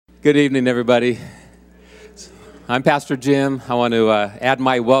Good evening, everybody. I'm Pastor Jim. I want to add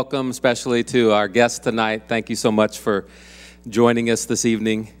my welcome, especially to our guests tonight. Thank you so much for joining us this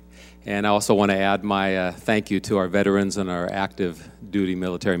evening. And I also want to add my thank you to our veterans and our active duty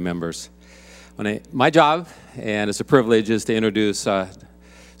military members. My job, and it's a privilege, is to introduce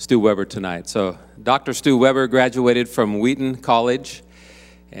Stu Weber tonight. So Dr. Stu Weber graduated from Wheaton College,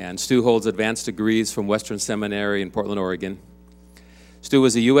 and Stu holds advanced degrees from Western Seminary in Portland, Oregon. Stu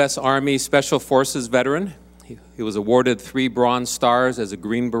was a U.S. Army Special Forces veteran. He was awarded 3 Bronze Stars as a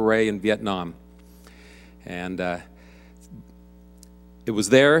Green Beret in Vietnam. And it was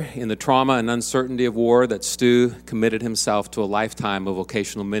there in the trauma and uncertainty of war that Stu committed himself to a lifetime of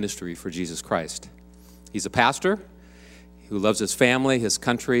vocational ministry for Jesus Christ. He's a pastor who loves his family, his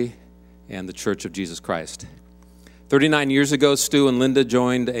country, and the Church of Jesus Christ. 39 years ago, Stu and Linda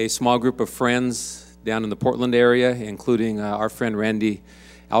joined a small group of friends down in the Portland area, including our friend Randy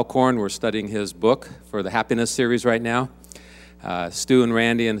Alcorn. We're studying his book for the Happiness series right now. Stu and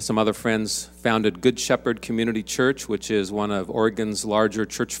Randy and some other friends founded Good Shepherd Community Church, which is one of Oregon's larger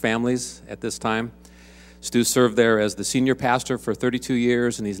church families at this time. Stu served there as the senior pastor for 32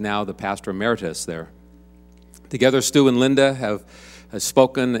 years, and he's now the pastor emeritus there. Together, Stu and Linda have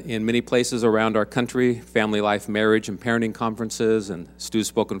spoken in many places around our country, family life, marriage, and parenting conferences, and Stu's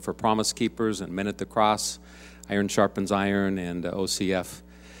spoken for Promise Keepers and Men at the Cross, Iron Sharpens Iron, and OCF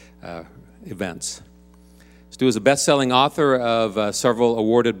events. Stu is a best-selling author of several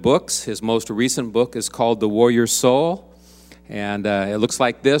awarded books. His most recent book is called The Warrior Soul, and it looks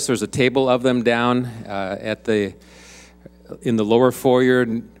like this. There's a table of them down in the lower foyer,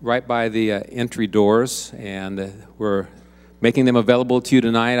 right by the entry doors, and we're making them available to you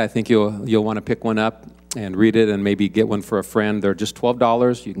tonight. I think you'll want to pick one up and read it and maybe get one for a friend. They're just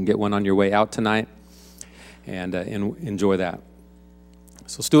 $12. You can get one on your way out tonight and enjoy that.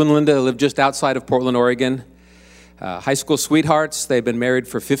 So Stu and Linda live just outside of Portland, Oregon. High school sweethearts. They've been married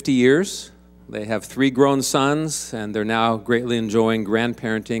for 50 years. They have 3 grown sons, and they're now greatly enjoying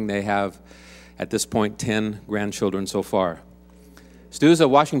grandparenting. They have, at this point, 10 grandchildren so far. Stu's a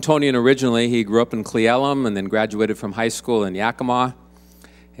Washingtonian originally. He grew up in Cle Elum and then graduated from high school in Yakima.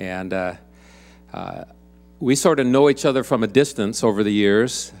 And we sort of know each other from a distance over the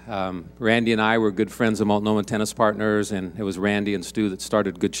years. Randy and I were good friends of Multnomah tennis partners, and it was Randy and Stu that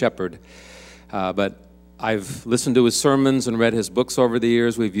started Good Shepherd. But I've listened to his sermons and read his books over the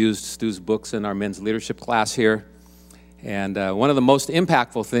years. We've used Stu's books in our men's leadership class here. And one of the most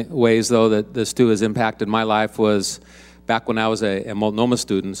impactful ways, though, that Stu has impacted my life was back when I was a Multnomah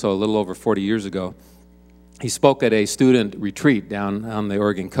student, so a little over 40 years ago. He spoke at a student retreat down on the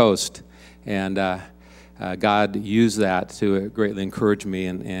Oregon coast, and God used that to greatly encourage me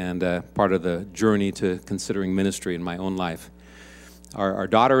and part of the journey to considering ministry in my own life. Our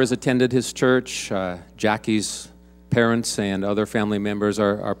daughter has attended his church. Jackie's parents and other family members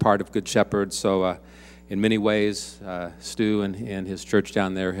are part of Good Shepherd, so in many ways, Stu and his church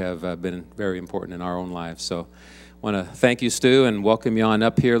down there have been very important in our own lives. So I want to thank you, Stu, and welcome you on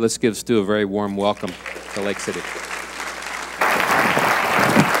up here. Let's give Stu a very warm welcome to Lake City.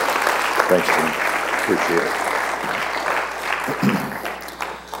 Thanks, Jim. Appreciate it.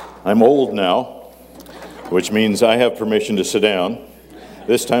 I'm old now, which means I have permission to sit down.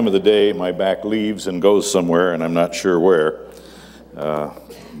 This time of the day, my back leaves and goes somewhere, and I'm not sure where.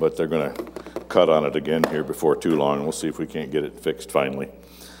 But they're going to cut on it again here before too long. We'll see if we can't get it fixed finally.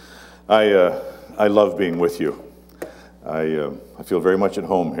 I love being with you. I feel very much at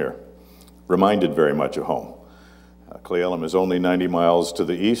home here, reminded very much of home. Cle Elum is only 90 miles to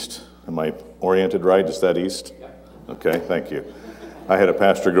the east. Am I oriented right? Is that east? Okay, thank you. I had a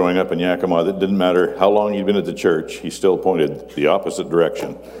pastor growing up in Yakima that didn't matter how long he'd been at the church, he still pointed the opposite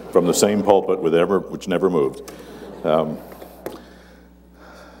direction from the same pulpit which never moved.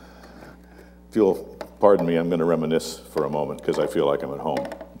 Pardon me, I'm going to reminisce for a moment because I feel like I'm at home.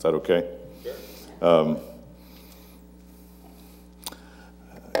 Is that okay?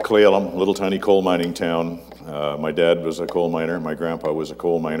 Cle Elum, little tiny coal mining town. My dad was a coal miner. My grandpa was a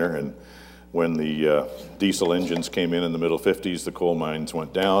coal miner. And when the diesel engines came in the middle 50s, the coal mines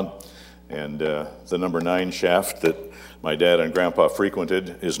went down. And the number 9 shaft that my dad and grandpa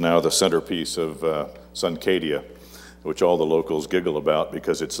frequented is now the centerpiece of Suncadia, which all the locals giggle about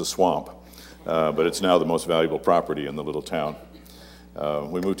because it's a swamp. But it's now the most valuable property in the little town.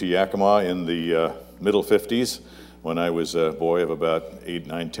 We moved to Yakima in the middle 50s. When I was a boy of about 8,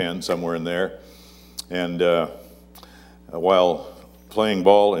 9, 10, somewhere in there. And while playing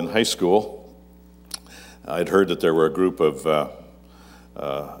ball in high school, I'd heard that there were a group of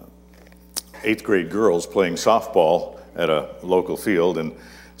 8th grade girls playing softball at a local field, and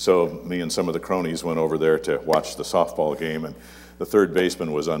So me and some of the cronies went over there to watch the softball game, and the third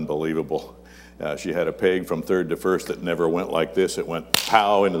baseman was unbelievable. She had a peg from third to first that never went like this. It went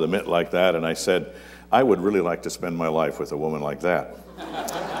pow into the mitt like that, and I said, I would really like to spend my life with a woman like that.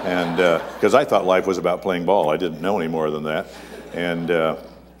 And because I thought life was about playing ball. I didn't know any more than that. And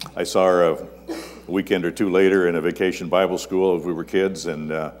I saw her a weekend or two later in a vacation Bible school as we were kids,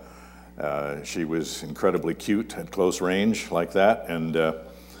 and she was incredibly cute at close range like that. And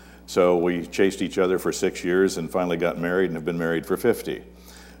so we chased each other for 6 years and finally got married and have been married for 50,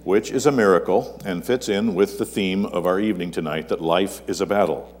 which is a miracle and fits in with the theme of our evening tonight, that life is a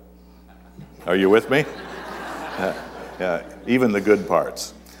battle. Are you with me? Even the good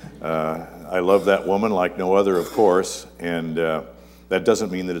parts. I love that woman like no other, of course, and that doesn't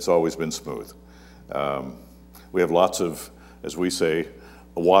mean that it's always been smooth. We have lots of, as we say,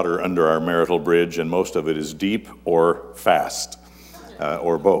 water under our marital bridge, and most of it is deep or fast,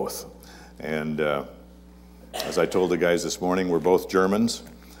 or both. And as I told the guys this morning, we're both Germans.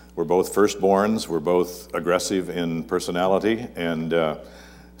 We're both firstborns. We're both aggressive in personality, and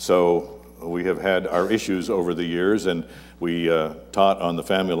so we have had our issues over the years, and we taught on the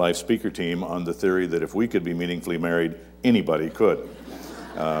Family Life speaker team on the theory that if we could be meaningfully married, anybody could.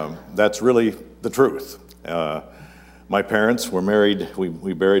 That's really the truth. My parents were married.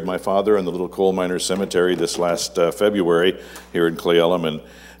 We buried my father in the little coal miners cemetery this last February here in Cle Elum,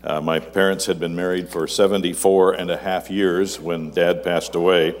 and my parents had been married for 74 and a half years when Dad passed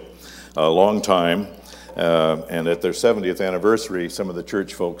away, a long time. And at their 70th anniversary, some of the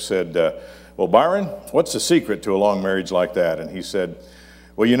church folks said, well, Byron, what's the secret to a long marriage like that? And he said,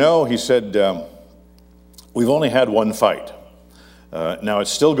 well, you know, he said, we've only had one fight. Now it's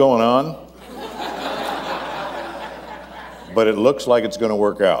still going on, but it looks like it's going to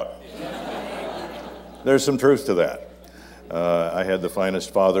work out. There's some truth to that. I had the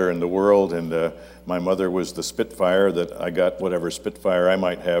finest father in the world, and my mother was the Spitfire that I got whatever Spitfire I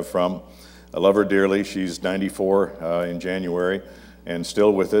might have from. I love her dearly. She's 94 in January, and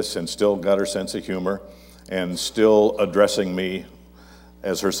still with us, and still got her sense of humor, and still addressing me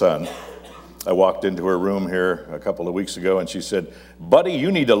as her son. I walked into her room here a couple of weeks ago, and she said, buddy,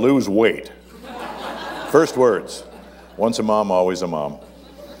 you need to lose weight. First words. Once a mom, always a mom.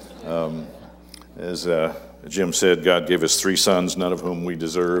 As Jim said, God gave us 3 sons, none of whom we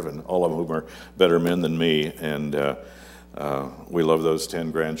deserve, and all of whom are better men than me, and we love those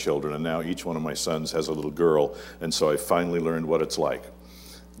 10 grandchildren, and now each one of my sons has a little girl, and so I finally learned what it's like.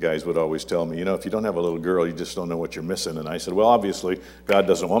 Guys would always tell me, you know, if you don't have a little girl, you just don't know what you're missing. And I said, well, obviously, God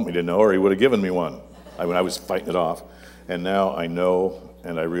doesn't want me to know, or he would have given me one. I was fighting it off. And now I know,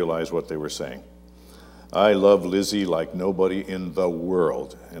 and I realize what they were saying. I love Lizzie like nobody in the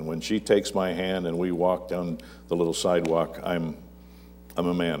world. And when she takes my hand and we walk down the little sidewalk, I'm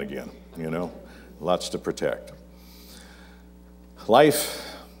a man again, you know? Lots to protect. Life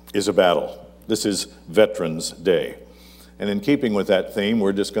is a battle. This is Veterans Day. And in keeping with that theme,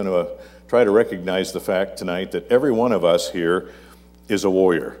 we're just going to try to recognize the fact tonight that every one of us here is a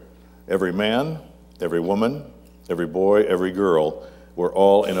warrior. Every man, every woman, every boy, every girl, we're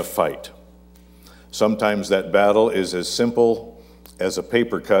all in a fight. Sometimes that battle is as simple as a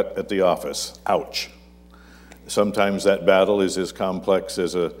paper cut at the office. Ouch. Sometimes that battle is as complex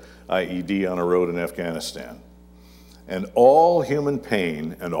as an IED on a road in Afghanistan. And all human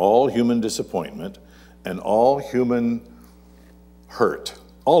pain and all human disappointment and all human hurt,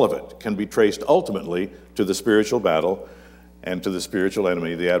 all of it can be traced ultimately to the spiritual battle and to the spiritual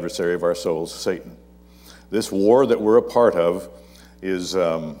enemy, the adversary of our souls, Satan. This war that we're a part of is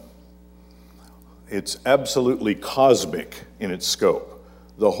it's absolutely cosmic in its scope.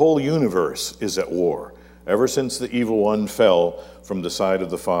 The whole universe is at war. Ever since the evil one fell from the side of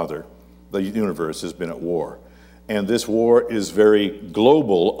the Father, the universe has been at war. And this war is very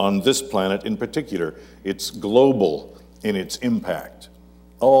global on this planet in particular. It's global in its impact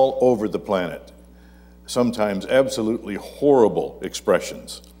all over the planet. Sometimes absolutely horrible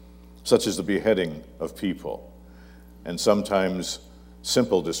expressions, such as the beheading of people, and sometimes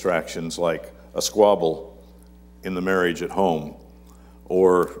simple distractions like a squabble in the marriage at home,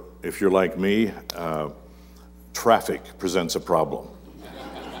 or if you're like me, traffic presents a problem.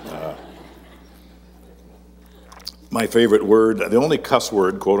 My favorite word, the only cuss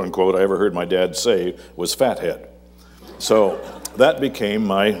word, quote unquote, I ever heard my dad say was fathead. So that became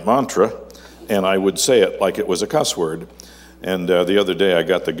my mantra, and I would say it like it was a cuss word. And the other day I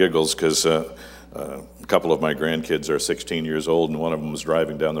got the giggles because a couple of my grandkids are 16 years old, and one of them was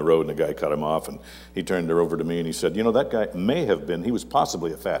driving down the road, and a guy cut him off, and he turned her over to me, and he said, you know, that guy may have been, he was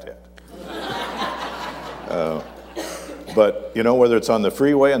possibly a fathead. But, whether it's on the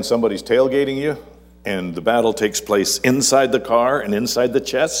freeway and somebody's tailgating you, and the battle takes place inside the car and inside the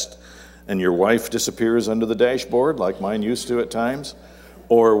chest, and your wife disappears under the dashboard like mine used to at times,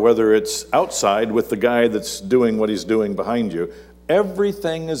 or whether it's outside with the guy that's doing what he's doing behind you,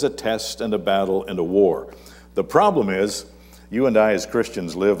 everything is a test and a battle and a war. The problem is, you and I as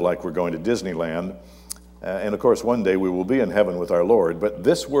Christians live like we're going to Disneyland, and of course one day we will be in heaven with our Lord, but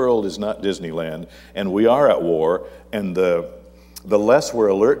this world is not Disneyland, and we are at war, and the less we're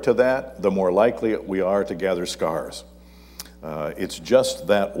alert to that, the more likely we are to gather scars. It's just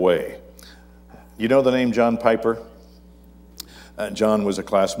that way. You know the name John Piper? John was a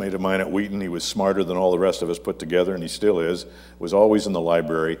classmate of mine at Wheaton. He was smarter than all the rest of us put together, and he still is. Was always in the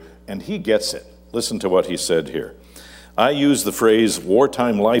library, and he gets it. Listen to what he said here. I use the phrase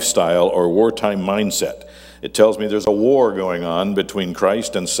wartime lifestyle or wartime mindset. It tells me there's a war going on between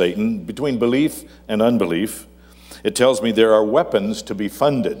Christ and Satan, between belief and unbelief. It tells me there are weapons to be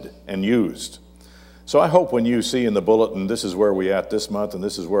funded and used. So I hope when you see in the bulletin, this is where we're at this month and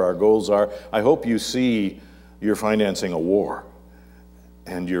this is where our goals are, I hope you see you're financing a war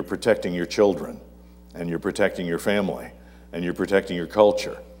and you're protecting your children and you're protecting your family and you're protecting your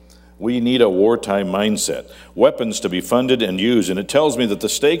culture. We need a wartime mindset, weapons to be funded and used, and it tells me that the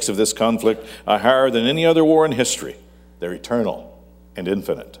stakes of this conflict are higher than any other war in history. They're eternal and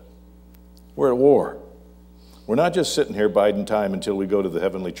infinite. We're at war. We're not just sitting here biding time until we go to the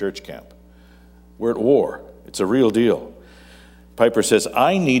heavenly church camp. We're at war. It's a real deal. Piper says,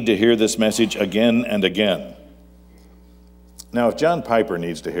 I need to hear this message again and again. Now, if John Piper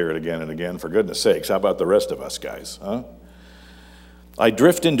needs to hear it again and again, for goodness sakes, how about the rest of us guys, huh? I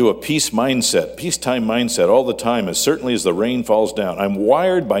drift into a peacetime mindset all the time, as certainly as the rain falls down. I'm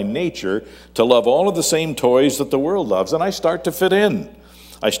wired by nature to love all of the same toys that the world loves, and I start to fit in.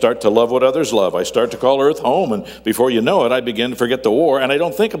 I start to love what others love. I start to call Earth home, and before you know it, I begin to forget the war, and I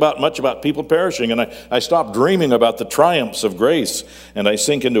don't think much about people perishing, and I stop dreaming about the triumphs of grace, and I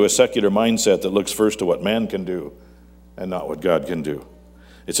sink into a secular mindset that looks first to what man can do and not what God can do.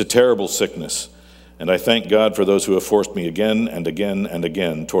 It's a terrible sickness, and I thank God for those who have forced me again and again and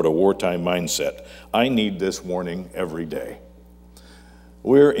again toward a wartime mindset. I need this warning every day.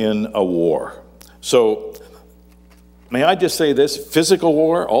 We're in a war. So, may I just say this, physical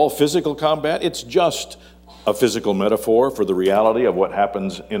war, all physical combat, it's just a physical metaphor for the reality of what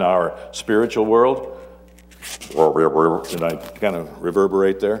happens in our spiritual world. Did I kind of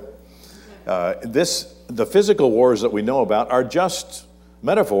reverberate there? The physical wars that we know about are just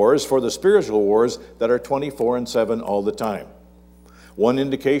metaphors for the spiritual wars that are 24/7 all the time. One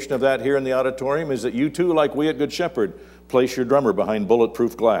indication of that here in the auditorium is that you too, like we at Good Shepherd, place your drummer behind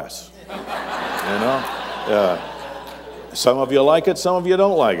bulletproof glass. Some of you like it, some of you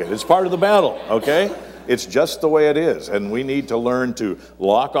don't like it. It's part of the battle, okay? It's just the way it is, and we need to learn to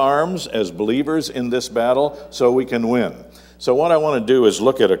lock arms as believers in this battle so we can win. So what I want to do is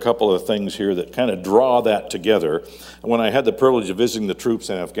look at a couple of things here that kind of draw that together. When I had the privilege of visiting the troops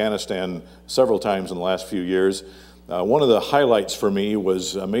in Afghanistan several times in the last few years, one of the highlights for me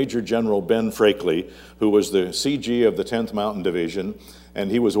was Major General Ben Frakely, who was the CG of the 10th Mountain Division, and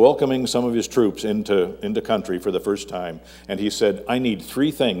he was welcoming some of his troops into country for the first time. And he said, I need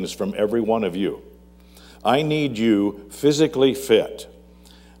 3 things from every one of you. I need you physically fit.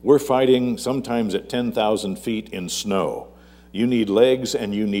 We're fighting sometimes at 10,000 feet in snow. You need legs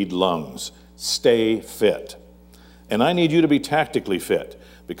and you need lungs. Stay fit. And I need you to be tactically fit,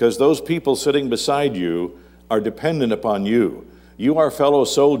 because those people sitting beside you are dependent upon you. You are fellow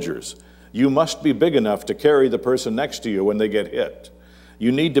soldiers. You must be big enough to carry the person next to you when they get hit.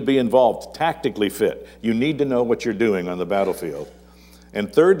 You need to be involved, tactically fit. You need to know what you're doing on the battlefield.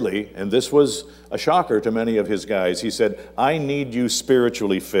 And thirdly, and this was a shocker to many of his guys, he said, I need you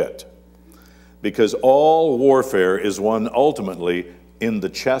spiritually fit. Because all warfare is won ultimately in the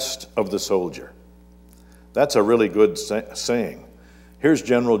chest of the soldier. That's a really good saying. Here's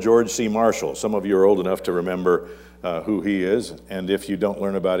General George C. Marshall. Some of you are old enough to remember who he is, and if you don't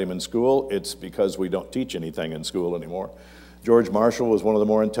learn about him in school, it's because we don't teach anything in school anymore. George Marshall was one of the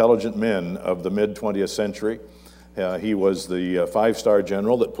more intelligent men of the mid-20th century. He was the 5-star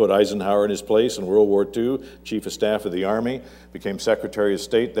general that put Eisenhower in his place in World War II, Chief of Staff of the Army, became Secretary of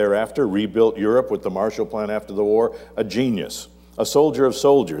State thereafter, rebuilt Europe with the Marshall Plan after the war, a genius, a soldier of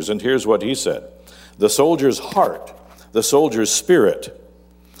soldiers. And here's what he said. The soldier's heart, the soldier's spirit,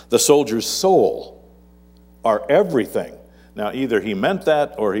 the soldier's soul are everything. Now, either he meant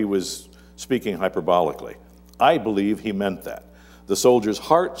that or he was speaking hyperbolically. I believe he meant that. The soldier's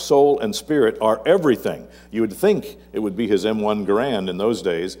heart, soul, and spirit are everything. You would think it would be his M1 Garand in those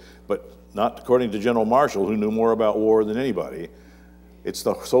days, but not according to General Marshall, who knew more about war than anybody. It's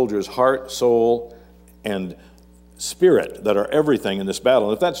the soldier's heart, soul, and spirit that are everything in this battle.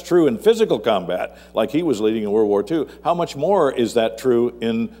 And if that's true in physical combat, like he was leading in World War II, how much more is that true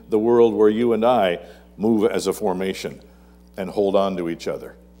in the world where you and I move as a formation and hold on to each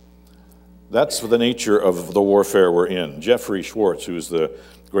other? That's the nature of the warfare we're in. Jeffrey Schwartz, who's the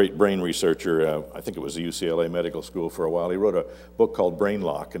great brain researcher, I think it was the UCLA Medical School for a while, he wrote a book called Brain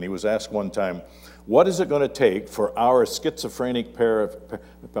Lock, and he was asked one time, what is it going to take for our schizophrenic,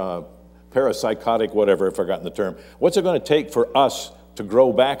 parapsychotic, whatever, I've forgotten the term, what's it going to take for us to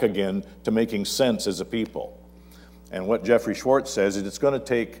grow back again to making sense as a people? And what Jeffrey Schwartz says is it's going to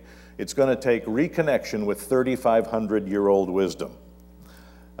take reconnection with 3,500-year-old wisdom.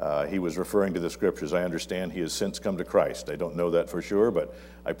 He was referring to the scriptures. I understand he has since come to Christ. I don't know that for sure, but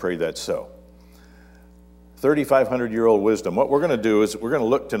I pray that's so. 3,500-year-old wisdom. What we're going to do is we're going to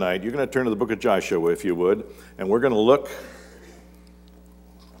look tonight. You're going to turn to the book of Joshua, if you would, and we're going to look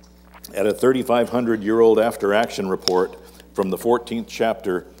at a 3,500-year-old after-action report from the 14th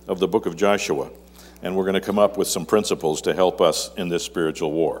chapter of the book of Joshua, and we're going to come up with some principles to help us in this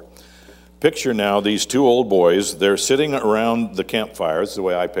spiritual war. Picture now these two old boys. They're sitting around the campfire. This is the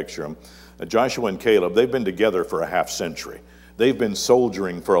way I picture them. Joshua and Caleb, they've been together for a half century. They've been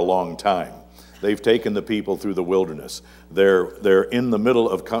soldiering for a long time. They've taken the people through the wilderness. They're in the middle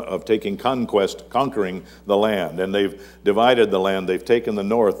of taking conquering the land, and they've divided the land. They've taken the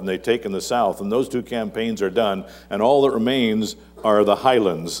north, and they've taken the south, and those two campaigns are done, and all that remains are the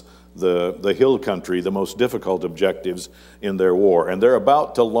highlands, the hill country, the most difficult objectives in their war. And they're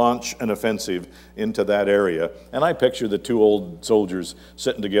about to launch an offensive into that area. And I picture the two old soldiers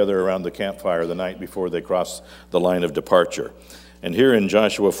sitting together around the campfire the night before they cross the line of departure. And here in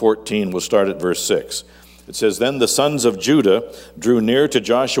Joshua 14, we'll start at verse 6. It says, Then the sons of Judah drew near to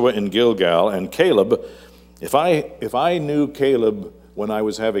Joshua in Gilgal, and Caleb, if I knew Caleb when I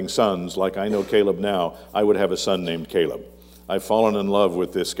was having sons like I know Caleb now, I would have a son named Caleb. I've fallen in love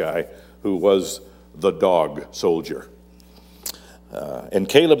with this guy who was the dog soldier. And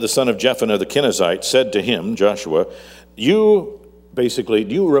Caleb, the son of Jephunneh the Kenizzite, said to him, Joshua, do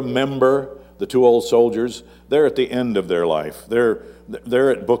you remember the two old soldiers? They're at the end of their life. They're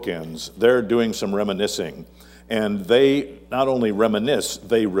at bookends. They're doing some reminiscing. And they not only reminisce,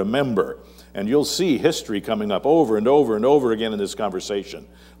 they remember. And you'll see history coming up over and over and over again in this conversation.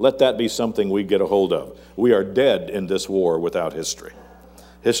 Let that be something we get a hold of. We are dead in this war without history.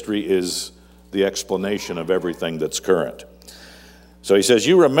 History is the explanation of everything that's current. So he says,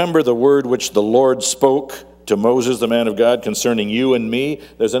 you remember the word which the Lord spoke to Moses, the man of God, concerning you and me.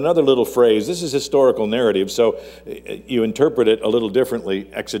 There's another little phrase. This is historical narrative, so you interpret it a little differently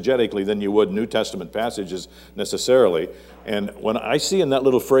exegetically than you would New Testament passages necessarily. And when I see in that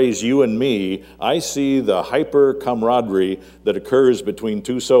little phrase, you and me, I see the hyper camaraderie that occurs between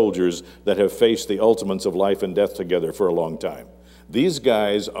two soldiers that have faced the ultimates of life and death together for a long time. These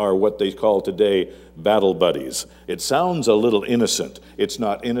guys are what they call today battle buddies. It sounds a little innocent. It's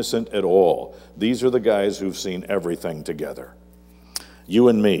not innocent at all. These are the guys who've seen everything together. You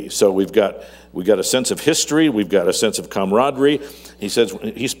and me. So we've got a sense of history. We've got a sense of camaraderie. He says,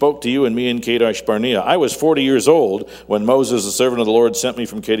 he spoke to you and me in Kadesh Barnea. I was 40 years old when Moses, the servant of the Lord, sent me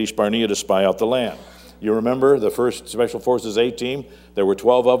from Kadesh Barnea to spy out the land. You remember the 1st Special Forces A team? There were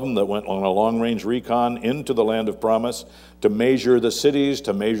 12 of them that went on a long-range recon into the land of promise to measure the cities,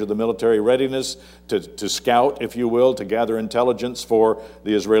 to measure the military readiness, to scout, if you will, to gather intelligence for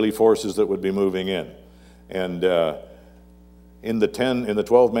the Israeli forces that would be moving in. And in the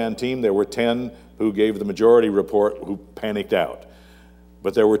 12-man team, there were 10 who gave the majority report who panicked out.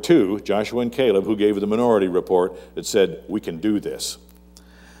 But there were 2, Joshua and Caleb, who gave the minority report that said, we can do this.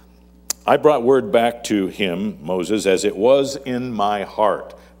 I brought word back to him, Moses, as it was in my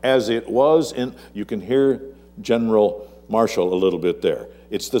heart. As it was in, you can hear General Marshall a little bit there.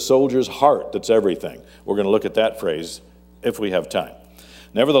 It's the soldier's heart that's everything. We're going to look at that phrase if we have time.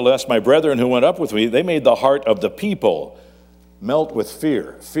 Nevertheless, my brethren who went up with me, they made the heart of the people melt with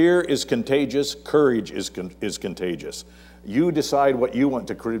fear. Fear is contagious. Courage is contagious. You decide what you want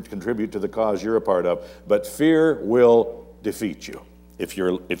to contribute to the cause you're a part of, but fear will defeat you if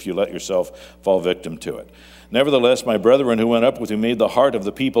you let yourself fall victim to it. Nevertheless, my brethren who went up with me made the heart of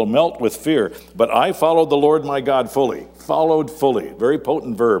the people melt with fear, but I followed the Lord my God fully. Followed fully. Very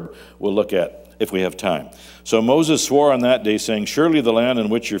potent verb we'll look at if we have time. So Moses swore on that day, saying, surely the land in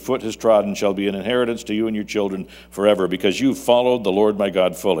which your foot has trodden shall be an inheritance to you and your children forever, because you followed the Lord my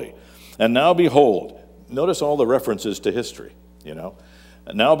God fully. And now behold, notice all the references to history,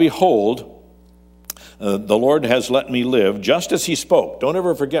 Now behold, The Lord has let me live just as he spoke. Don't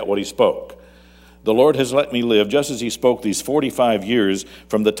ever forget what he spoke. The Lord has let me live just as he spoke these 45 years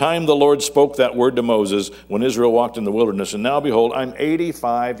from the time the Lord spoke that word to Moses when Israel walked in the wilderness. And now, behold, I'm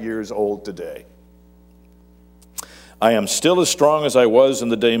 85 years old today. I am still as strong as I was in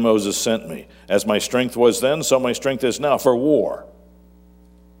the day Moses sent me. As my strength was then, so my strength is now for war.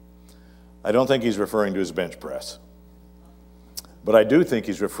 I don't think he's referring to his bench press. But I do think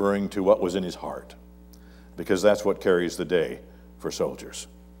he's referring to what was in his heart, because that's what carries the day for soldiers.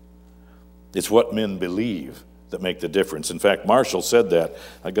 It's what men believe that make the difference. In fact, Marshall said that.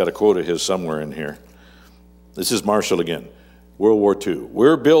 I got a quote of his somewhere in here. This is Marshall again. World War II.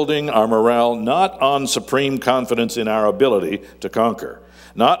 We're building our morale not on supreme confidence in our ability to conquer,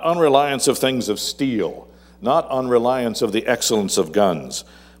 not on reliance of things of steel, not on reliance of the excellence of guns,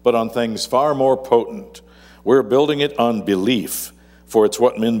 but on things far more potent. We're building it on belief, for it's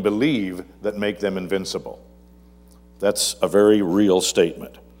what men believe that make them invincible. That's a very real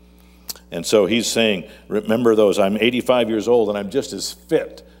statement. And so he's saying, remember those, I'm 85 years old and I'm just as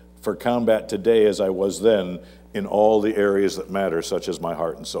fit for combat today as I was then in all the areas that matter, such as my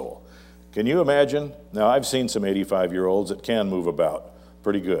heart and soul. Can you imagine? Now, I've seen some 85-year-olds that can move about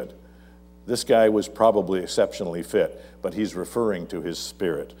pretty good. This guy was probably exceptionally fit, but he's referring to his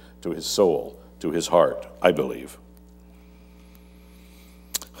spirit, to his soul, to his heart, I believe.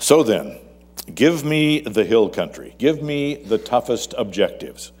 So then, give me the hill country. Give me the toughest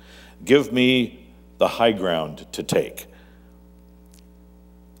objectives. Give me the high ground to take.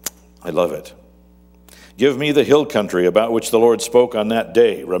 I love it. Give me the hill country about which the Lord spoke on that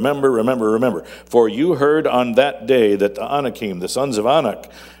day. Remember, remember, remember. For you heard on that day that the Anakim, the sons of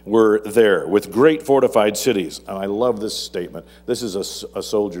Anak, were there with great fortified cities. And I love this statement. This is a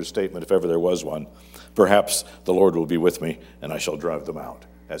soldier's statement, if ever there was one. Perhaps the Lord will be with me, and I shall drive them out,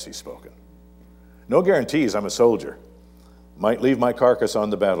 as he's spoken. No guarantees I'm a soldier. Might leave my carcass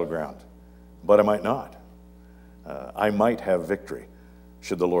on the battleground, but I might not. I might have victory,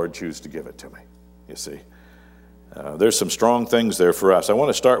 should the Lord choose to give it to me, you see. There's some strong things there for us. I want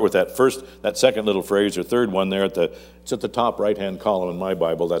to start with that second little phrase, or third one there. It's at the top right-hand column in my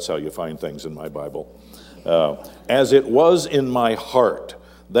Bible. That's how you find things in my Bible. As it was in my heart.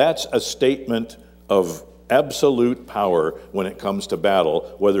 That's a statement of absolute power when it comes to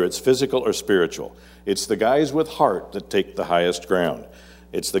battle, whether it's physical or spiritual. It's the guys with heart that take the highest ground.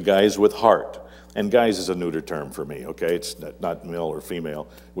 It's the guys with heart. And guys is a neuter term for me, okay? It's not male or female.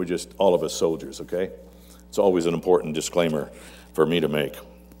 We're just all of us soldiers, okay? It's always an important disclaimer for me to make.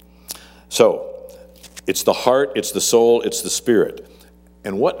 So, it's the heart, it's the soul, it's the spirit.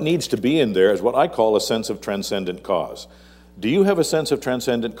 And what needs to be in there is what I call a sense of transcendent cause. Do you have a sense of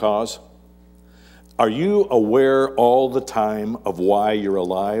transcendent cause? Are you aware all the time of why you're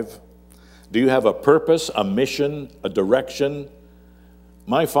alive? Do you have a purpose, a mission, a direction?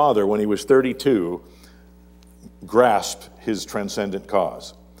 My father, when he was 32, grasped his transcendent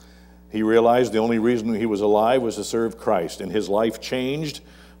cause. He realized the only reason he was alive was to serve Christ, and his life changed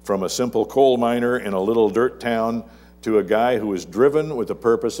from a simple coal miner in a little dirt town to a guy who was driven with the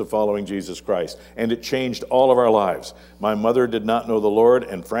purpose of following Jesus Christ. And it changed all of our lives. My mother did not know the Lord,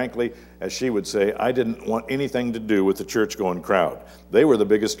 and frankly, as she would say, I didn't want anything to do with the church-going crowd. They were the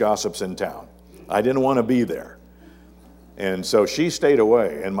biggest gossips in town. I didn't want to be there. And so she stayed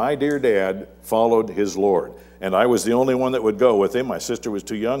away, and my dear dad followed his Lord. And I was the only one that would go with him. My sister was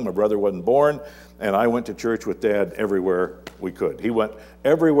too young, my brother wasn't born, and I went to church with Dad everywhere we could. He went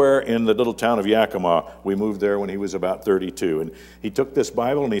everywhere in the little town of Yakima. We moved there when he was about 32. And he took this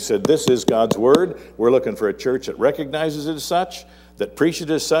Bible and he said, this is God's Word. We're looking for a church that recognizes it as such, that preaches it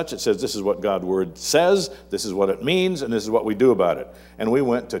as such. It says this is what God's Word says, this is what it means, and this is what we do about it. And we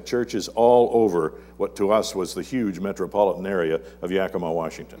went to churches all over what to us was the huge metropolitan area of Yakima,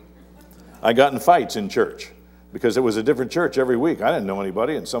 Washington. I got in fights in church, because it was a different church every week. I didn't know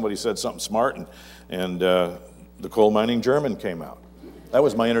anybody, and somebody said something smart, and the coal mining German came out. That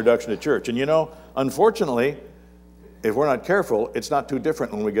was my introduction to church. And you know, unfortunately, if we're not careful, it's not too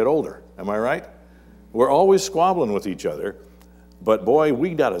different when we get older. Am I right? We're always squabbling with each other, but boy,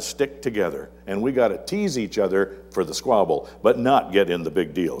 we got to stick together, and we got to tease each other for the squabble, but not get in the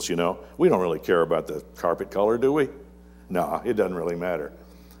big deals, you know? We don't really care about the carpet color, do we? No, it doesn't really matter.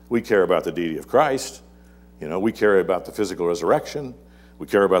 We care about the deity of Christ. You know, we care about the physical resurrection. We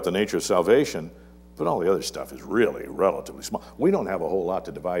care about the nature of salvation. But all the other stuff is really relatively small. We don't have a whole lot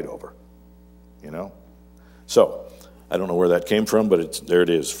to divide over, you know? So, I don't know where that came from, but there it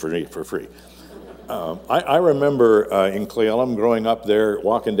is for free. I remember in Cle Elum growing up there,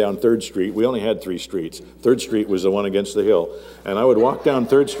 walking down 3rd Street. We only had 3 streets. 3rd Street was the one against the hill. And I would walk down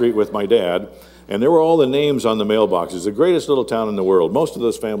 3rd Street with my dad, and there were all the names on the mailboxes. The greatest little town in the world. Most of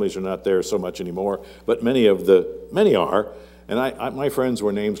those families are not there so much anymore, but many are. And my friends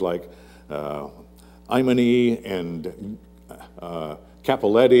were names like Imani and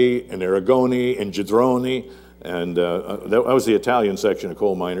Capoletti and Aragoni and Jadroni. And that was the Italian section of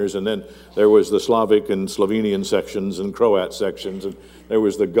coal miners. And then there was the Slavic and Slovenian sections and Croat sections. And there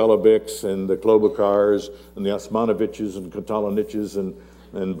was the Golubics and the Klobukars and the Osmanoviches and Kataliniches and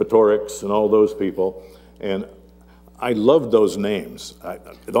Batorics and all those people. And I loved those names.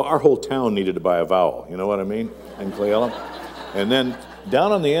 Our whole town needed to buy a vowel, you know what I mean, in Cle Elum. And then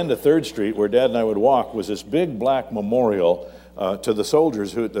down on the end of 3rd Street, where Dad and I would walk, was this big black memorial to the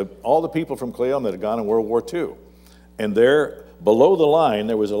soldiers, all the people from Cle Elum that had gone in World War II. And there, below the line,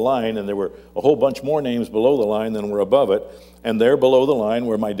 there was a line, and there were a whole bunch more names below the line than were above it. And there below the line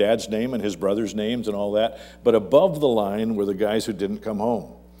were my dad's name and his brother's names and all that. But above the line were the guys who didn't come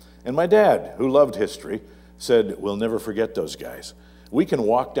home. And my dad, who loved history, said, "We'll never forget those guys. We can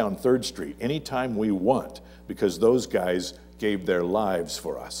walk down 3rd Street anytime we want because those guys gave their lives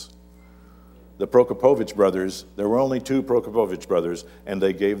for us." The Prokopovich brothers, there were only 2 Prokopovich brothers, and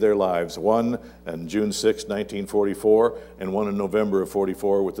they gave their lives, one on June 6, 1944, and one in November of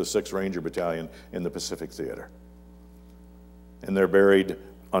 44 with the 6th Ranger Battalion in the Pacific Theater. And they're buried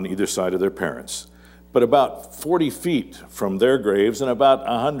on either side of their parents. But about 40 feet from their graves and about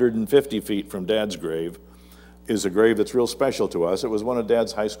 150 feet from Dad's grave is a grave that's real special to us. It was one of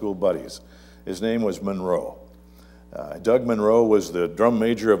Dad's high school buddies. His name was Monroe. Doug Monroe was the drum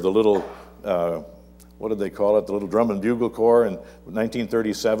major of the little what did they call it? The little Drum and Bugle Corps. In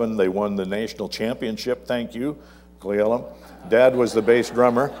 1937, they won the national championship. Thank you, Cle Elum. Dad was the bass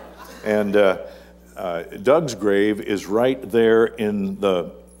drummer. And Doug's grave is right there in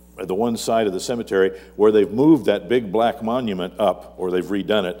the one side of the cemetery where they've moved that big black monument up, or they've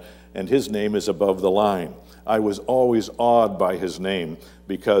redone it, and his name is above the line. I was always awed by his name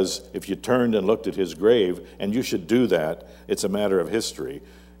because if you turned and looked at his grave, and you should do that, it's a matter of history,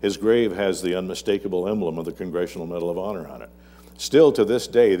 his grave has the unmistakable emblem of the Congressional Medal of Honor on it. Still to this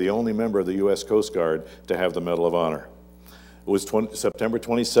day, the only member of the U.S. Coast Guard to have the Medal of Honor. It was September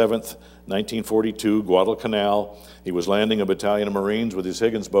 27th, 1942, Guadalcanal. He was landing a battalion of Marines with his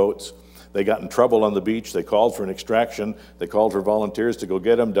Higgins boats. They got in trouble on the beach. They called for an extraction. They called for volunteers to go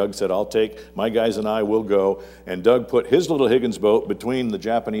get him. Doug said, "I'll take my guys and I will go." And Doug put his little Higgins boat between the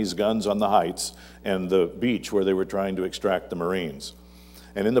Japanese guns on the heights and the beach where they were trying to extract the Marines.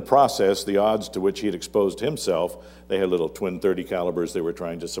 And in the process, the odds to which he had exposed himself, they had little twin .30 calibers. They were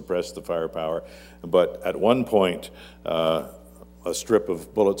trying to suppress the firepower. But at one point, a strip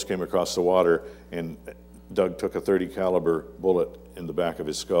of bullets came across the water, and Doug took a .30 caliber bullet in the back of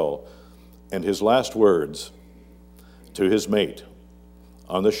his skull. And his last words to his mate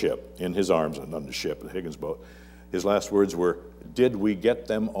on the ship, in his arms, and on the ship, the Higgins boat, his last words were, "Did we get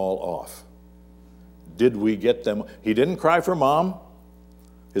them all off? Did we get them?" He didn't cry for Mom.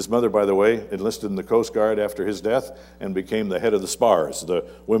 His mother, by the way, enlisted in the Coast Guard after his death and became the head of the SPARS, the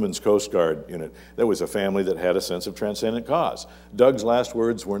Women's Coast Guard unit. There was a family that had a sense of transcendent cause. Doug's last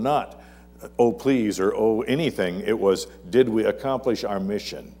words were not, "Oh, please," or "Oh, anything." It was, "Did we accomplish our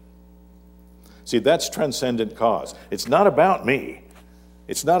mission?" See, that's transcendent cause. It's not about me.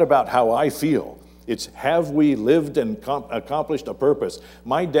 It's not about how I feel. It's, have we lived and accomplished a purpose?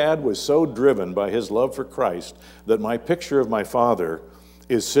 My dad was so driven by his love for Christ that my picture of my father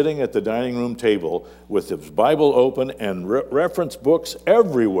is sitting at the dining room table with his Bible open and reference books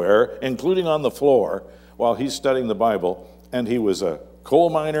everywhere, including on the floor, while he's studying the Bible. And he was a coal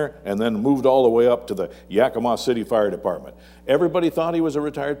miner and then moved all the way up to the Yakima City Fire Department. Everybody thought he was a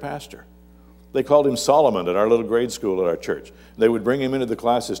retired pastor. They called him Solomon at our little grade school at our church. They would bring him into the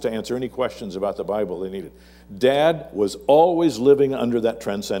classes to answer any questions about the Bible they needed. Dad was always living under that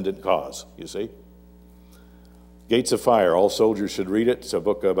transcendent cause, you see. Gates of Fire, all soldiers should read it. It's a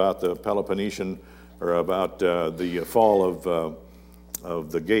book about the Peloponnesian, or about the fall of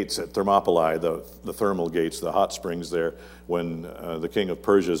the gates at Thermopylae, the thermal gates, the hot springs there, when the king of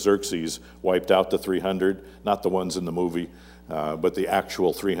Persia, Xerxes, wiped out the 300, not the ones in the movie, but the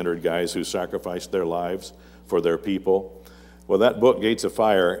actual 300 guys who sacrificed their lives for their people. Well, that book, Gates of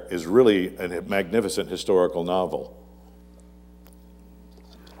Fire, is really a magnificent historical novel.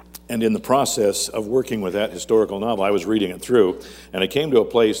 And in the process of working with that historical novel, I was reading it through, and I came to a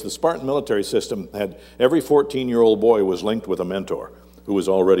place, the Spartan military system had, every 14-year-old boy was linked with a mentor who was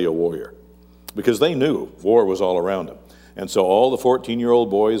already a warrior, because they knew war was all around them. And so all the 14-year-old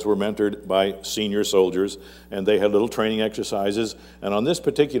boys were mentored by senior soldiers, and they had little training exercises. And on this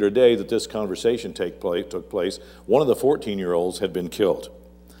particular day that this conversation took place, one of the 14-year-olds had been killed.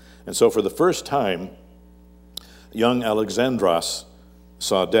 And so for the first time, young Alexandros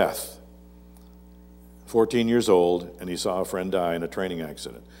saw death. 14 years old, and he saw a friend die in a training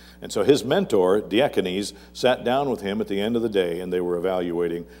accident. And so his mentor, Diakonis, sat down with him at the end of the day, and they were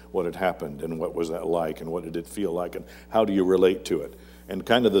evaluating what had happened and what was that like and what did it feel like and how do you relate to it. And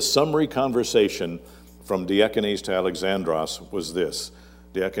kind of the summary conversation from Diakonis to Alexandros was this.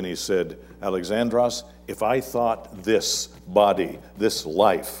 Diakonis said, Alexandros, if I thought this body, this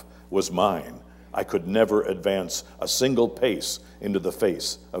life was mine, I could never advance a single pace into the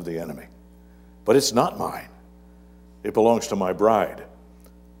face of the enemy. But it's not mine. It belongs to my bride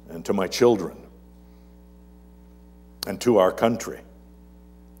and to my children and to our country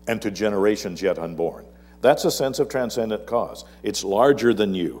and to generations yet unborn. That's a sense of transcendent cause. It's larger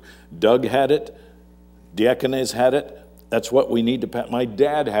than you. Doug had it. Diakonis had it. That's what we need to. My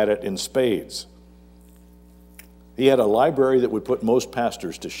dad had it in spades. He had a library that would put most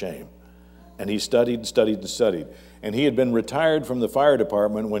pastors to shame. And he studied, studied, and studied. And he had been retired from the fire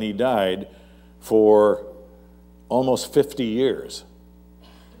department when he died for almost 50 years.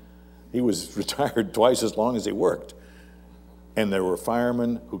 He was retired twice as long as he worked. And there were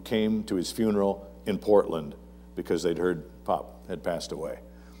firemen who came to his funeral in Portland because they'd heard Pop had passed away.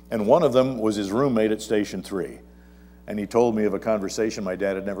 And one of them was his roommate at Station 3. And he told me of a conversation my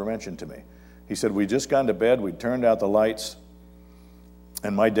dad had never mentioned to me. He said, we'd just gone to bed, we'd turned out the lights,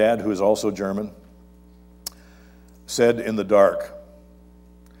 and my dad, who is also German, said in the dark,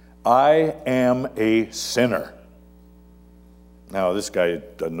 I am a sinner. Now, this guy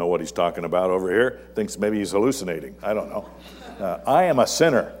doesn't know what he's talking about over here, thinks maybe he's hallucinating. I don't know. I am a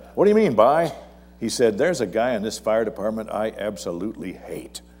sinner. What do you mean by? He said, there's a guy in this fire department I absolutely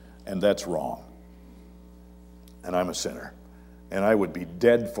hate, and that's wrong. And I'm a sinner. And I would be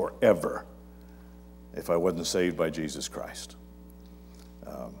dead forever if I wasn't saved by Jesus Christ.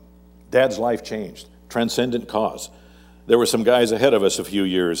 Dad's life changed. Transcendent cause. There were some guys ahead of us a few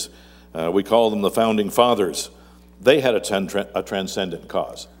years. We call them the Founding Fathers. They had a transcendent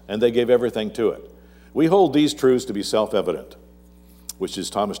cause, and they gave everything to it. We hold these truths to be self-evident, which is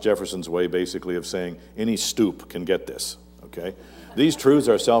Thomas Jefferson's way basically of saying any stoop can get this, okay? These truths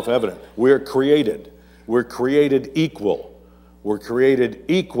are self-evident. We're created. We're created equal. We're created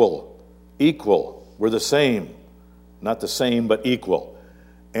equal. We're the same. Not the same, but equal.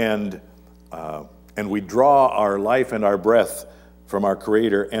 And we draw our life and our breath from our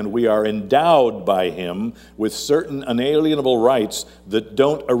Creator, and we are endowed by Him with certain unalienable rights that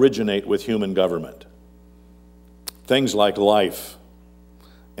don't originate with human government. Things like life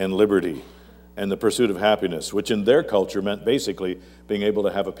and liberty and the pursuit of happiness, which in their culture meant basically being able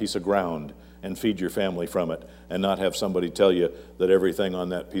to have a piece of ground and feed your family from it and not have somebody tell you that everything on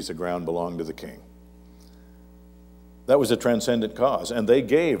that piece of ground belonged to the king. That was a transcendent cause, and they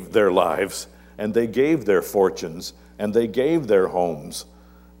gave their lives, and they gave their fortunes, and they gave their homes.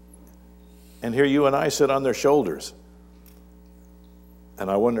 And here you and I sit on their shoulders.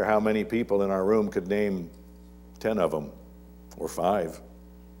 And I wonder how many people in our room could name 10 of them, or 5,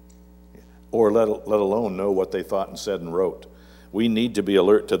 or let alone know what they thought and said and wrote. We need to be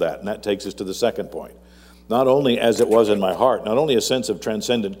alert to that, and that takes us to the second point. Not only as it was in my heart, not only a sense of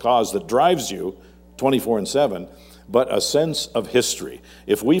transcendent cause that drives you 24/7, but a sense of history.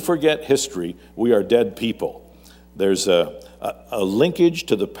 If we forget history, we are dead people. There's a linkage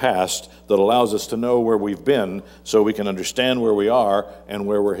to the past that allows us to know where we've been so we can understand where we are and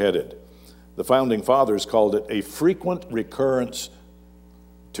where we're headed. The Founding Fathers called it a frequent recurrence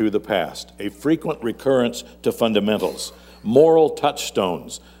to the past, a frequent recurrence to fundamentals, moral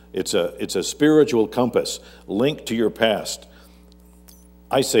touchstones. It's a spiritual compass linked to your past.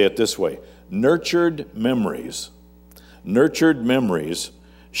 I say it this way: nurtured memories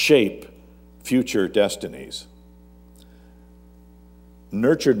shape future destinies.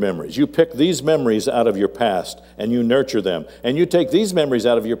 Nurtured memories. You pick these memories out of your past and you nurture them. And you take these memories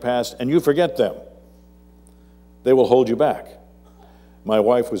out of your past and you forget them. They will hold you back. My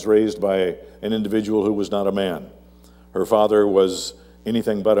wife was raised by an individual who was not a man. Her father was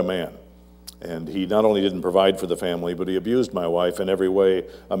anything but a man. And he not only didn't provide for the family, but he abused my wife in every way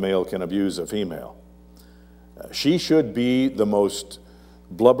a male can abuse a female. She should be the most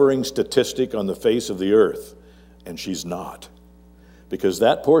blubbering statistic on the face of the earth, and she's not. Because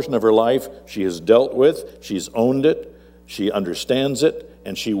that portion of her life she has dealt with, she's owned it, she understands it,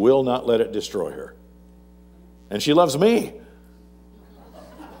 and she will not let it destroy her. And she loves me,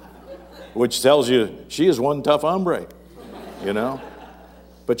 which tells you she is one tough hombre. you know?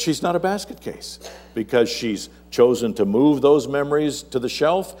 But she's not a basket case because she's chosen to move those memories to the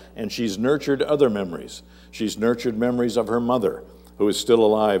shelf, and she's nurtured other memories. She's nurtured memories of her mother, who is still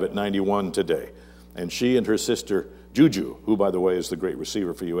alive at 91 today. And she and her sister, Juju, who, by the way, is the great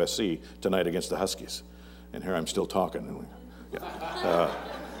receiver for USC tonight against the Huskies. And here I'm still talking. Yeah.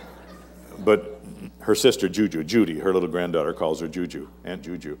 But her sister, Judy, her little granddaughter calls her Juju, Aunt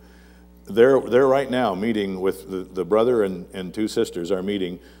Juju. They're right now meeting with the brother and two sisters are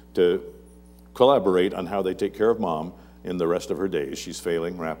meeting to collaborate on how they take care of Mom in the rest of her days. She's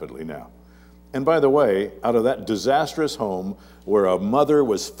failing rapidly now. And by the way, out of that disastrous home where a mother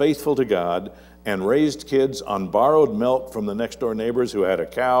was faithful to God and raised kids on borrowed milk from the next door neighbors who had a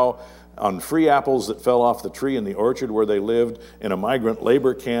cow, on free apples that fell off the tree in the orchard where they lived, in a migrant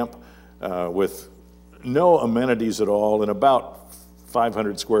labor camp with no amenities at all, in about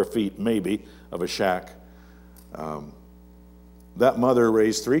 500 square feet, maybe, of a shack. That mother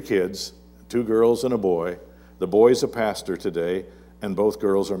raised 3 kids, 2 girls and a boy. The boy's a pastor today, and both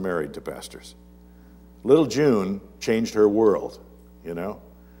girls are married to pastors. Little June changed her world, you know?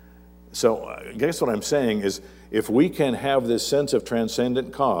 So I guess what I'm saying is, if we can have this sense of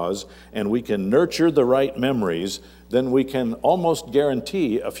transcendent cause and we can nurture the right memories, then we can almost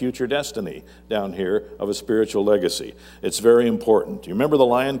guarantee a future destiny down here of a spiritual legacy. It's very important. Do you remember The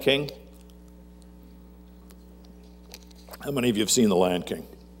Lion King? How many of you have seen The Lion King?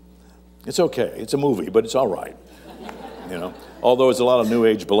 It's okay. It's a movie, but it's all right. You know, although there's a lot of New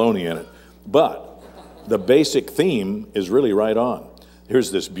Age baloney in it. But the basic theme is really right on. Here's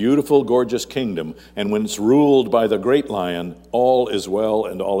this beautiful, gorgeous kingdom, and when it's ruled by the great lion, all is well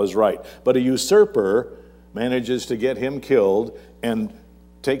and all is right. But a usurper manages to get him killed and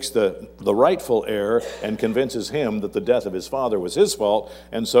takes the rightful heir and convinces him that the death of his father was his fault.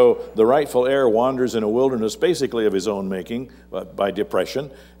 And so the rightful heir wanders in a wilderness basically of his own making by depression,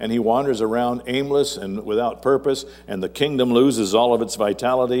 and he wanders around aimless and without purpose, and the kingdom loses all of its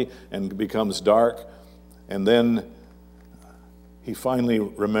vitality and becomes dark. And then he finally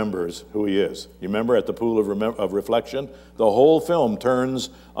remembers who he is. You remember at the pool of reflection? The whole film turns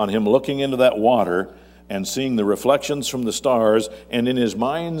on him looking into that water and seeing the reflections from the stars, and in his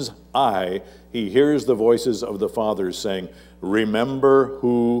mind's eye, he hears the voices of the fathers saying, "Remember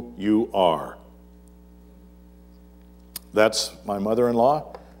who you are." That's my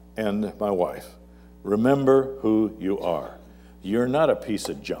mother-in-law and my wife. Remember who you are. You're not a piece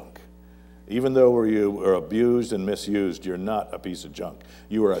of junk. Even though you were abused and misused, you're not a piece of junk.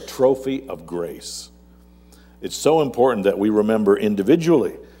 You are a trophy of grace. It's so important that we remember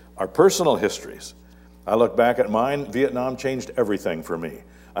individually our personal histories. I look back at mine. Vietnam changed everything for me.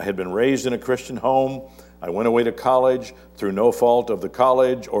 I had been raised in a Christian home. I went away to college through no fault of the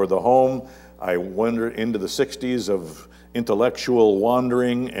college or the home. I wandered into the 60s of intellectual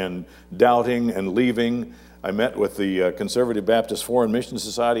wandering and doubting and leaving. I met with the Conservative Baptist Foreign Mission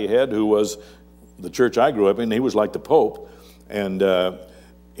Society head, who was the church I grew up in. He was like the Pope. And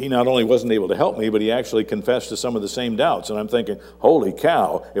he not only wasn't able to help me, but he actually confessed to some of the same doubts. And I'm thinking, holy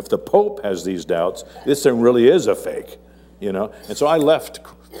cow, if the Pope has these doubts, this thing really is a fake, you know? And so I left.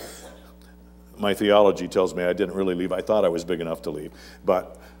 My theology tells me I didn't really leave. I thought I was big enough to leave.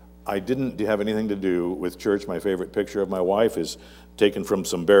 But I didn't have anything to do with church. My favorite picture of my wife is taken from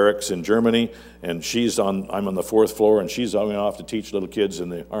some barracks in Germany, and I'm on the 4th floor, and she's going off to teach little kids in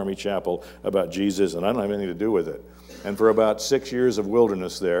the Army Chapel about Jesus, and I don't have anything to do with it. And for about 6 years of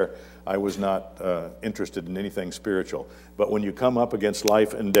wilderness there, I was not interested in anything spiritual. But when you come up against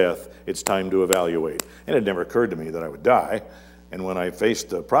life and death, it's time to evaluate. And it never occurred to me that I would die. And when I faced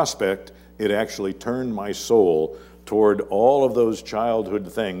the prospect, it actually turned my soul toward all of those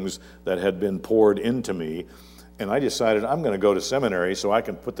childhood things that had been poured into me. And I decided I'm going to go to seminary so I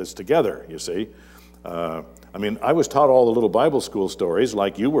can put this together, you see. I was taught all the little Bible school stories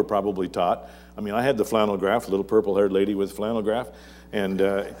like you were probably taught. I had the flannel graph, little purple-haired lady with flannel graph, and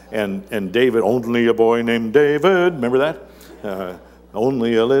David, only a boy named David, remember that?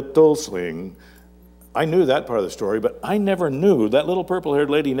 Only a little sling. I knew that part of the story, but I never knew, that little purple-haired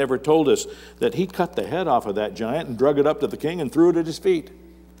lady never told us that he cut the head off of that giant and drug it up to the king and threw it at his feet.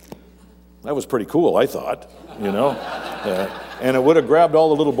 That was pretty cool, I thought, you know. And it would have grabbed all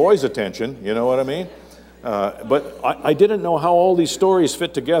the little boys' attention, you know what I mean? But I didn't know how all these stories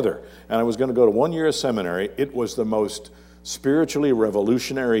fit together. And I was going to go to 1 year of seminary. It was the most spiritually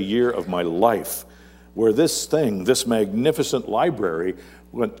revolutionary year of my life, where this magnificent library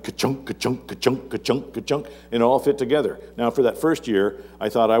went ka-chunk, ka-chunk, ka-chunk, ka-chunk, ka-chunk, and all fit together. Now, for that first year, I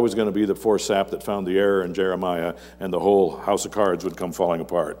thought I was going to be the fourth sap that found the error in Jeremiah, and the whole house of cards would come falling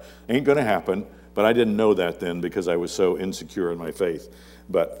apart. Ain't going to happen. But I didn't know that then because I was so insecure in my faith.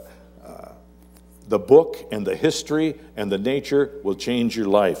 But the book and the history and the nature will change your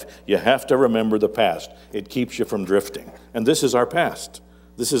life. You have to remember the past. It keeps you from drifting. And this is our past.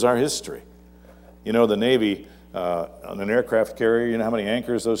 This is our history. You know, the Navy, on an aircraft carrier, you know how many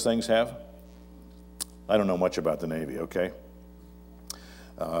anchors those things have? I don't know much about the Navy, okay?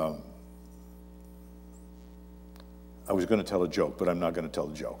 I was going to tell a joke, but I'm not going to tell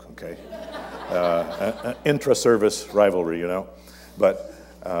the joke, okay? Intra-service rivalry, you know. But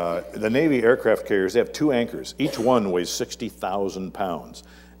the Navy aircraft carriers, they have 2 anchors. Each one weighs 60,000 pounds.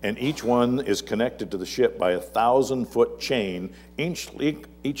 And each one is connected to the ship by a 1,000-foot chain, each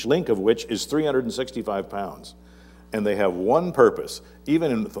link of which is 365 pounds. And they have one purpose.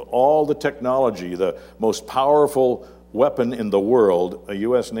 Even in all the technology, the most powerful weapon in the world, a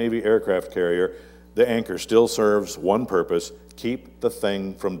U.S. Navy aircraft carrier, the anchor still serves one purpose: keep the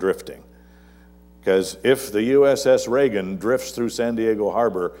thing from drifting. Because if the USS Reagan drifts through San Diego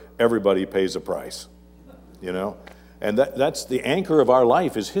Harbor, everybody pays a price, you know? And that's the anchor of our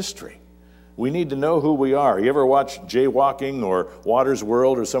life is history. We need to know who we are. You ever watch Jaywalking or Water's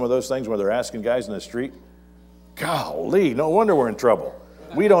World or some of those things where they're asking guys in the street? Golly, no wonder we're in trouble.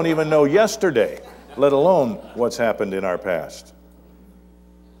 We don't even know yesterday, let alone what's happened in our past.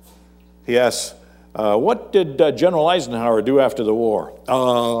 He asks, what did General Eisenhower do after the war?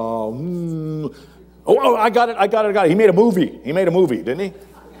 I got it. He made a movie, didn't he?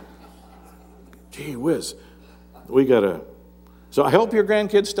 Gee whiz. So I hope your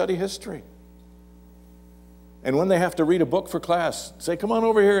grandkids study history. And when they have to read a book for class, say, come on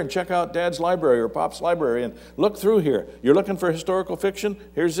over here and check out Dad's library or Pop's library and look through here. You're looking for historical fiction?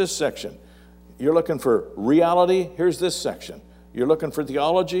 Here's this section. You're looking for reality? Here's this section. You're looking for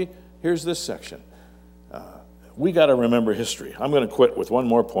theology? Here's this section. We got to remember history. I'm going to quit with one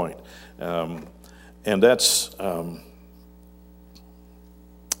more point. And that's, I'll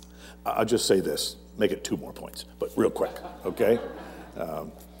just say this. Make it 2 more points, but real quick, okay?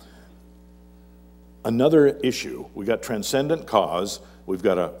 Another issue, we got transcendent cause, we've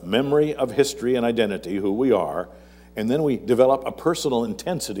got a memory of history and identity, who we are, and then we develop a personal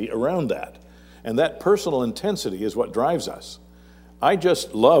intensity around that. And that personal intensity is what drives us. I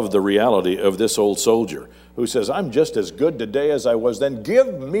just love the reality of this old soldier who says, I'm just as good today as I was then.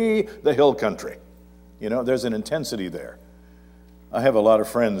 Give me the hill country. You know, there's an intensity there. I have a lot of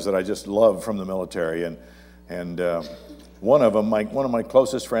friends that I just love from the military, and one of them, one of my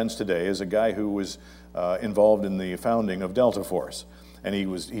closest friends today, is a guy who was involved in the founding of Delta Force, and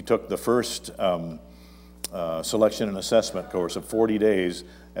he took the first selection and assessment course of 40 days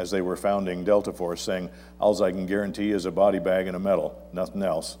as they were founding Delta Force, saying, all I can guarantee is a body bag and a medal, nothing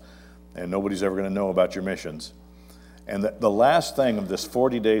else, and nobody's ever going to know about your missions. And the last thing of this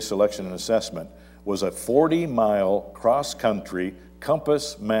 40-day selection and assessment was a 40-mile cross-country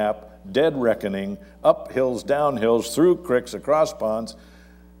compass map, dead reckoning, up hills, down hills, through creeks, across ponds,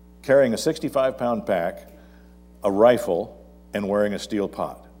 carrying a 65-pound pack, a rifle, and wearing a steel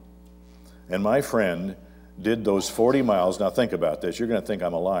pot. And my friend did those 40 miles. Now think about this. You're going to think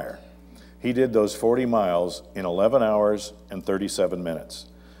I'm a liar. He did those 40 miles in 11 hours and 37 minutes.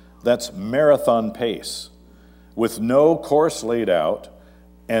 That's marathon pace, with no course laid out,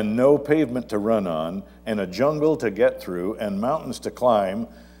 and no pavement to run on, and a jungle to get through, and mountains to climb.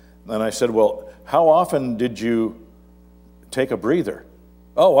 And I said, well, how often did you take a breather?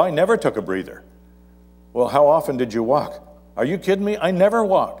 Oh, I never took a breather. Well, how often did you walk? Are you kidding me? I never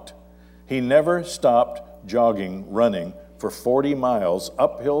walked. He never stopped jogging, running for 40 miles,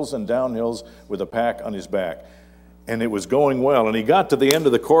 up hills and down hills with a pack on his back. And it was going well. And he got to the end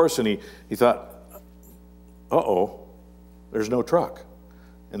of the course, and he thought, uh-oh, there's no truck.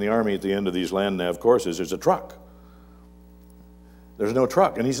 In the Army, at the end of these land nav courses, there's a truck. There's no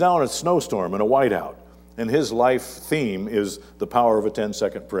truck. And he's now in a snowstorm and a whiteout. And his life theme is the power of a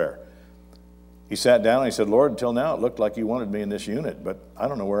 10-second prayer. He sat down and he said, Lord, until now it looked like you wanted me in this unit, but I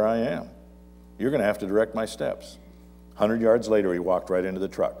don't know where I am. You're going to have to direct my steps. 100 yards later, he walked right into the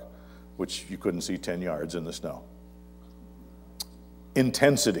truck, which you couldn't see 10 yards in the snow.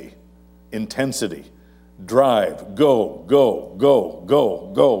 Intensity. Drive, go.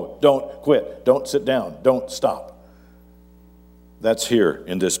 Don't quit. Don't sit down. Don't stop. That's here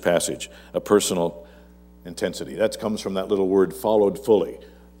in this passage, a personal intensity. That comes from that little word, followed fully.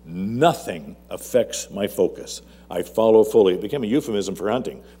 Nothing affects my focus. I follow fully. It became a euphemism for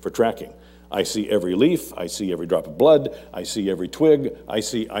hunting, for tracking. I see every leaf. I see every drop of blood. I see every twig.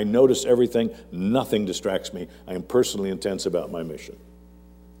 I notice everything. Nothing distracts me. I am personally intense about my mission.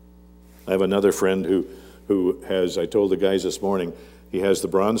 I have another friend who has, I told the guys this morning, He has the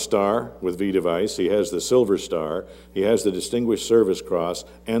Bronze Star with V device. He has the Silver Star. He has the Distinguished Service Cross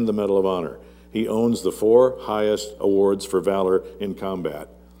and the Medal of Honor. He owns the 4 highest awards for valor in combat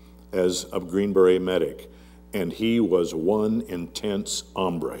as a Green Beret medic. And he was one intense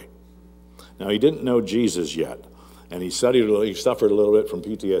hombre. Now, he didn't know Jesus yet. And he suffered a little bit from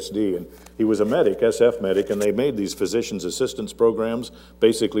PTSD, and he was a medic, SF medic, and they made these physician's assistance programs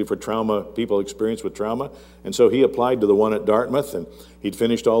basically for trauma, people experienced with trauma. And so he applied to the one at Dartmouth, and he'd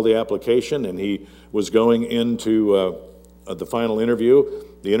finished all the application, and he was going into the final interview.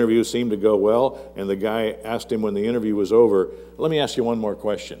 The interview seemed to go well, and the guy asked him when the interview was over, "Let me ask you one more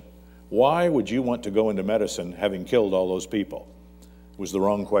question. Why would you want to go into medicine having killed all those people?" It was the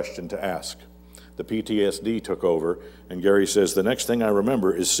wrong question to ask. The PTSD took over, and Gary says, the next thing I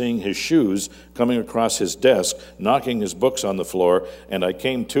remember is seeing his shoes coming across his desk, knocking his books on the floor, and I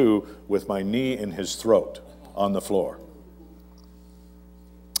came to with my knee in his throat on the floor.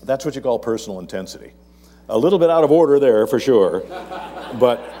 That's what you call personal intensity. A little bit out of order there, for sure,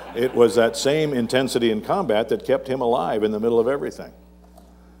 but it was that same intensity in combat that kept him alive in the middle of everything,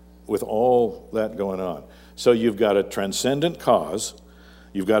 with all that going on. So you've got a transcendent cause.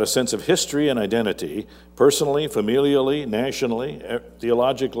 You've got a sense of history and identity, personally, familially, nationally,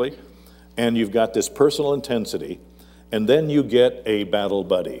 theologically, and you've got this personal intensity, and then you get a battle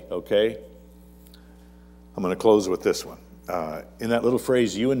buddy, okay? I'm going to close with this one. In that little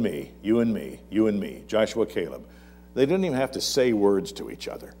phrase, you and me, you and me, you and me, Joshua, Caleb, they didn't even have to say words to each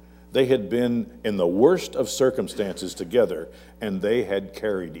other. They had been in the worst of circumstances together, and they had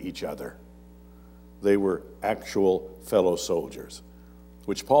carried each other. They were actual fellow soldiers,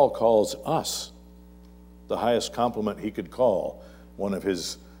 which Paul calls us. The highest compliment he could call one of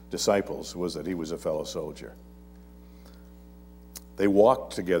his disciples was that he was a fellow soldier. They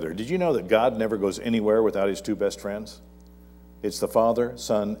walked together. Did you know that God never goes anywhere without his 2 best friends? It's the Father,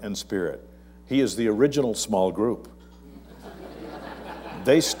 Son, and Spirit. He is the original small group.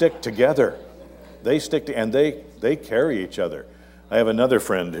 They stick together. And they carry each other. I have another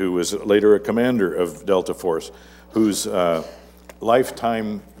friend who was later a commander of Delta Force, whose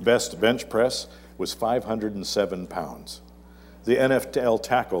lifetime best bench press was 507 pounds. The NFL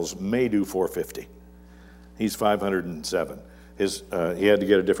tackles may do 450. He's 507. He had to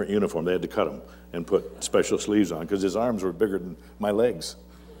get a different uniform. They had to cut him and put special sleeves on because his arms were bigger than my legs.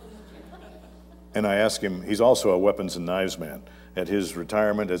 And I asked him, he's also a weapons and knives man. At his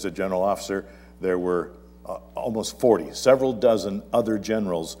retirement as a general officer, there were almost 40, several dozen other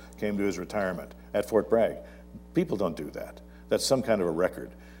generals came to his retirement at Fort Bragg. People don't do that. That's some kind of a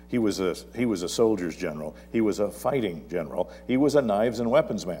record. He was a soldier's general. He was a fighting general. He was a knives and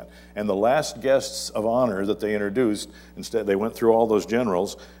weapons man. And the last guests of honor that they introduced, instead they went through all those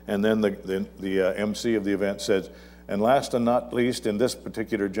generals, and then the MC of the event said, and last and not least, in this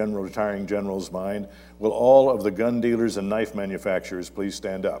particular retiring general's mind, will all of the gun dealers and knife manufacturers please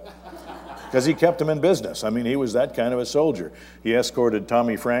stand up? Because he kept them in business. I mean, he was that kind of a soldier. He escorted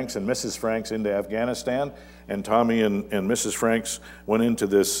Tommy Franks and Mrs. Franks into Afghanistan, and Tommy and Mrs. Franks went into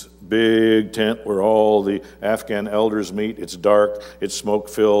this big tent where all the Afghan elders meet. It's dark, it's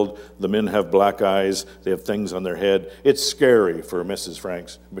smoke-filled, the men have black eyes, they have things on their head. It's scary for Mrs.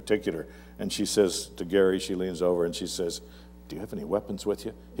 Franks in particular. And she says to Gary, she leans over and she says, "Do you have any weapons with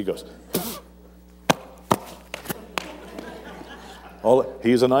you?" He goes,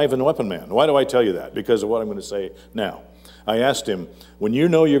 he's a knife and weapon man. Why do I tell you that? Because of what I'm going to say now. I asked him, when you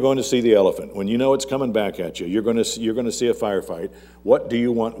know you're going to see the elephant, when you know it's coming back at you, you're going to see a firefight, what do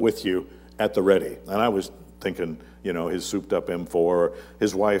you want with you at the ready? And I was thinking, his souped up M4.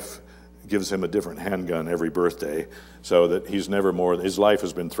 His wife gives him a different handgun every birthday so that his life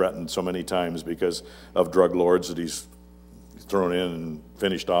has been threatened so many times because of drug lords that he's thrown in and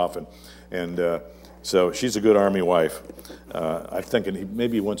finished off. And so she's a good Army wife. I'm thinking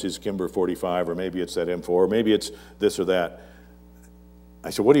maybe he wants his Kimber 45, or maybe it's that M4, or maybe it's this or that.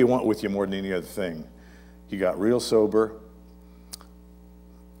 I said, what do you want with you more than any other thing? He got real sober.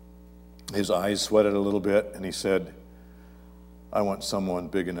 His eyes sweated a little bit, and he said, I want someone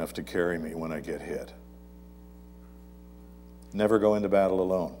big enough to carry me when I get hit. Never go into battle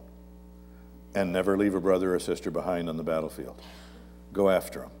alone, and never leave a brother or sister behind on the battlefield. Go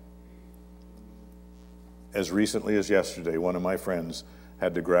after them. As recently as yesterday, one of my friends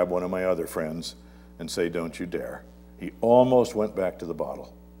had to grab one of my other friends and say, don't you dare. He almost went back to the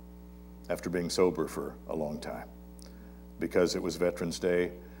bottle after being sober for a long time because it was Veterans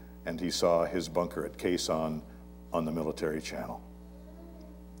Day and he saw his bunker at Quezon on the military channel.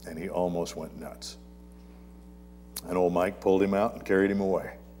 And he almost went nuts. And old Mike pulled him out and carried him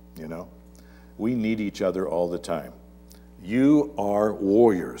away, We need each other all the time. You are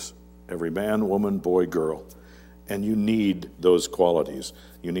warriors, every man, woman, boy, girl, and you need those qualities.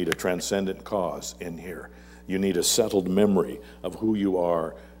 You need a transcendent cause in here. You need a settled memory of who you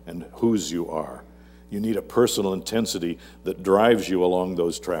are and whose you are. You need a personal intensity that drives you along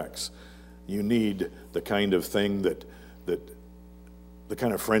those tracks. You need the kind of thing the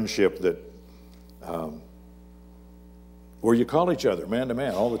kind of friendship that, where you call each other man to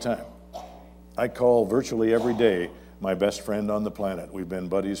man all the time. I call virtually every day my best friend on the planet. We've been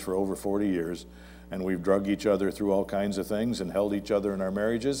buddies for over 40 years, and we've drug each other through all kinds of things and held each other in our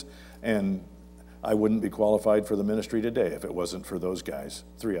marriages, and I wouldn't be qualified for the ministry today if it wasn't for those guys,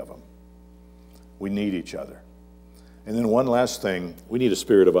 3 of them. We need each other. And then one last thing, we need a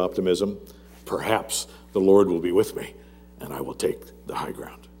spirit of optimism. Perhaps the Lord will be with me, and I will take the high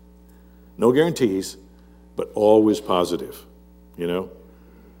ground. No guarantees, but always positive, you know?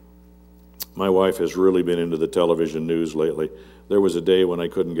 My wife has really been into the television news lately. There was a day when I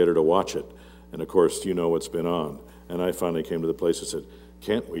couldn't get her to watch it, and of course, you know what's been on. And I finally came to the place and said,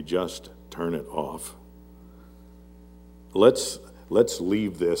 can't we just turn it off? Let's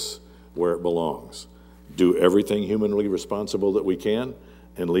leave this where it belongs. Do everything humanly responsible that we can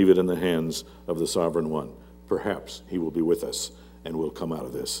and leave it in the hands of the Sovereign One. Perhaps he will be with us and we'll come out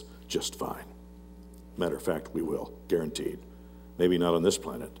of this just fine. Matter of fact, we will, guaranteed. Maybe not on this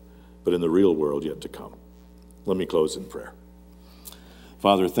planet, but in the real world yet to come. Let me close in prayer.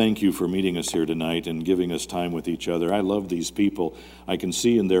 Father, thank you for meeting us here tonight and giving us time with each other. I love these people. I can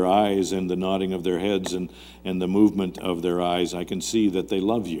see in their eyes and the nodding of their heads and the movement of their eyes, I can see that they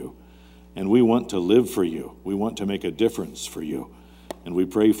love you. And we want to live for you. We want to make a difference for you. And we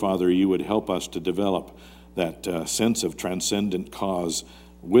pray, Father, you would help us to develop that sense of transcendent cause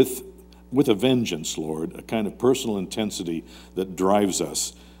with a vengeance, Lord, a kind of personal intensity that drives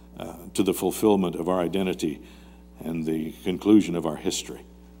us to the fulfillment of our identity and the conclusion of our history.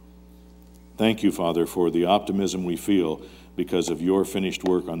 Thank you, Father, for the optimism we feel because of your finished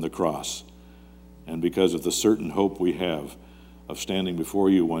work on the cross and because of the certain hope we have of standing before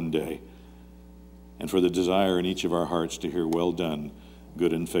you one day, and for the desire in each of our hearts to hear, well done,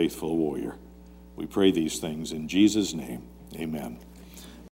 good and faithful warrior. We pray these things in Jesus' name. Amen.